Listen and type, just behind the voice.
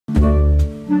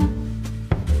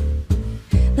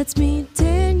Let's meet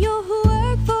Daniel, who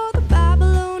worked for the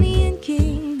Babylonian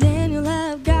king. Daniel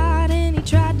loved God and he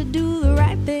tried to do the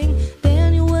right thing.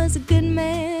 Daniel was a good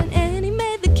man and he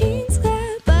made the kings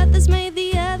glad, but this made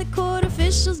the other court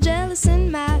officials jealous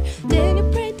and mad.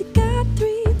 Daniel prayed to God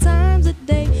 3 times a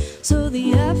day, so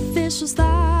the officials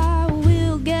thought,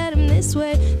 we'll get him this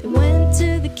way. They went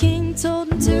to the king,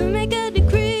 told him to make a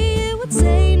decree. It would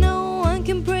say no one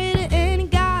can pray to any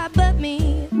god but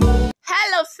me.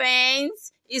 Hello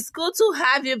friends, it's good to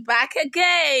have you back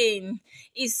again.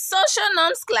 It's social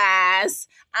norms class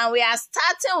and we are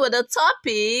starting with the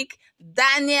topic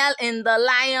Daniel in the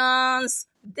lion's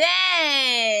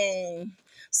den.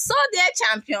 So dear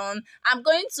champion, I'm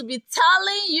going to be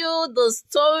telling you the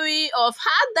story of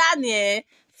how Daniel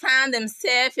found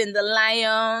himself in the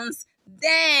lion's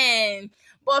den.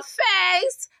 But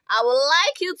first, I would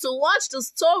like you to watch the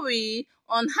story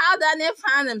on how Daniel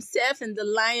found himself in the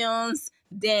lion's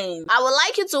den. I would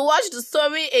like you to watch the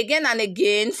story again and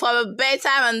again for a better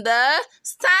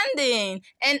understanding.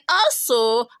 And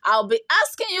also, I'll be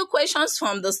asking you questions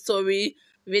from the story.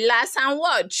 Relax and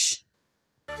watch.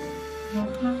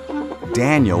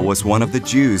 Daniel was one of the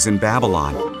Jews in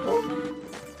Babylon.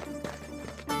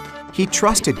 He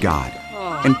trusted God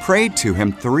and prayed to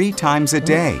him 3 times a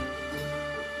day.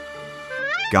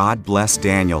 God blessed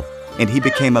Daniel, and he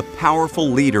became a powerful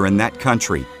leader in that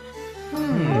country.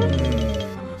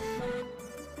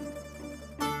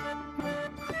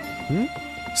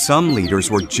 Some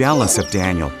leaders were jealous of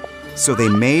Daniel, so they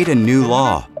made a new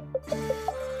law.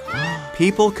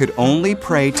 People could only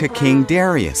pray to King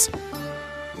Darius.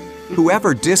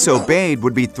 Whoever disobeyed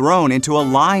would be thrown into a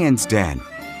lion's den.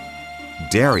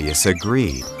 Darius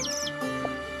agreed.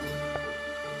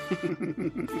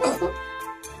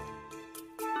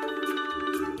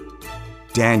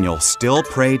 Daniel still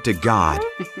prayed to God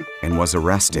and was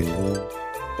arrested.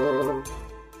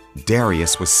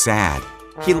 Darius was sad.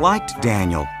 He liked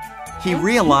Daniel. He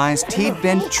realized he'd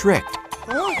been tricked,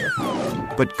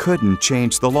 but couldn't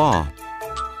change the law.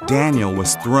 Daniel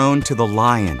was thrown to the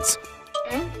lions.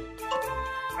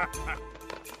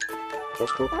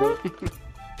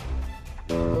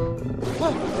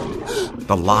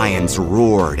 The lions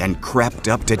roared and crept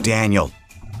up to Daniel.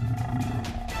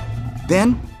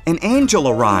 Then an angel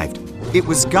arrived. It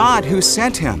was God who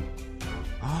sent him.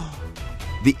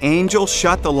 The angel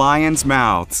shut the lions'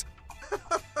 mouths.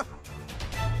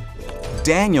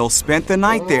 Daniel spent the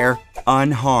night there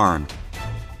unharmed.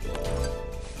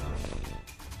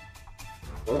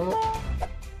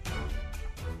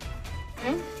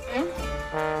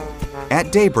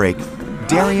 At daybreak,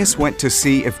 Darius went to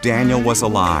see if Daniel was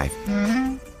alive.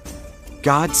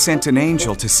 God sent an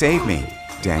angel to save me,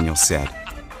 Daniel said.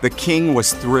 The king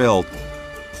was thrilled.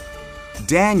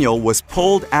 Daniel was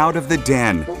pulled out of the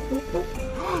den.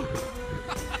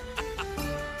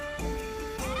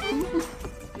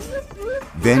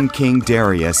 Then King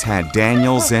Darius had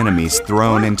Daniel's enemies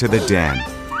thrown into the den.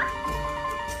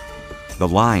 The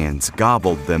lions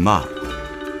gobbled them up.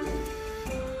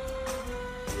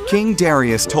 King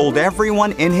Darius told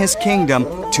everyone in his kingdom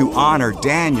to honor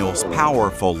Daniel's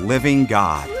powerful living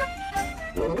God.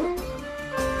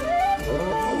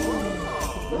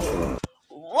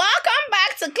 Welcome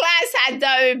back to class,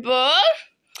 Adorable.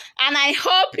 And I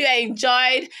hope you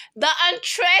enjoyed the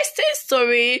interesting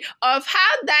story of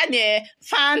how Daniel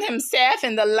found himself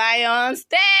in the lion's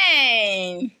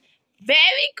den.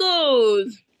 Very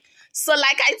good. So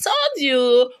like I told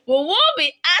you, we will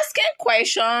be asking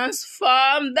questions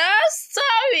from the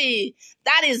story.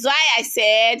 That is why I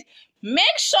said,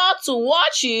 make sure to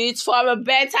watch it for a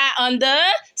better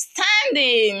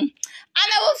understanding.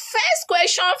 And our first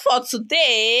question for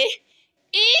today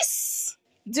is,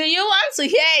 do you want to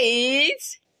hear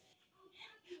it?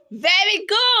 Very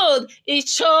good. It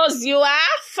shows you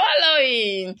are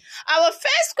following. Our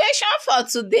first question for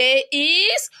today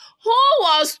is, who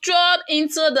was thrown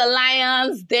into the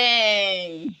lion's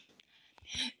den?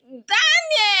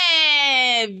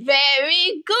 Daniel.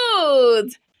 Very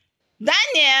good.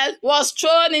 Daniel was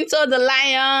thrown into the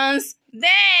lion's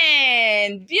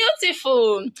den.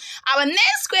 Beautiful. Our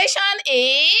next question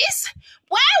is,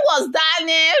 why was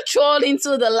Daniel thrown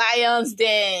into the lion's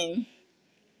den?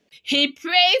 He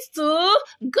prayed to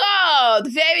God.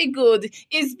 Very good.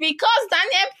 It's because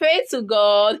Daniel prayed to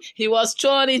God, he was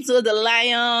thrown into the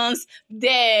lion's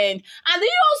den. And do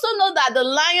you also know that the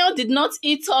lion did not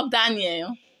eat up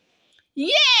Daniel?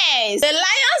 Yes, the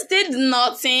lions did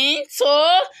nothing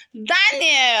to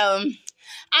Daniel.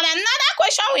 And another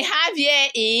question we have here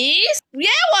is,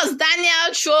 where was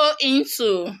Daniel thrown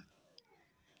into?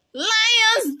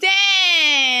 Lion's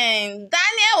den.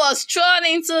 Daniel was thrown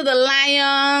into the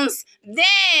lion's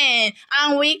den,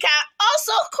 and we can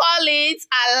also call it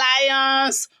a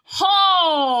lion's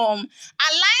home. A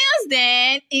lion's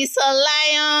den is a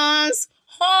lion's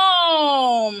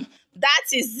home. That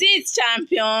is it,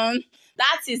 champion.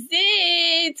 That is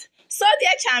it. So,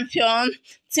 dear champion,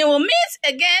 till we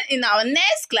meet again in our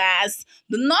next class,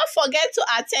 do not forget to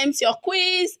attempt your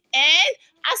quiz and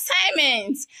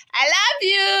assignments. I love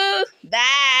you.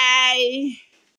 Bye.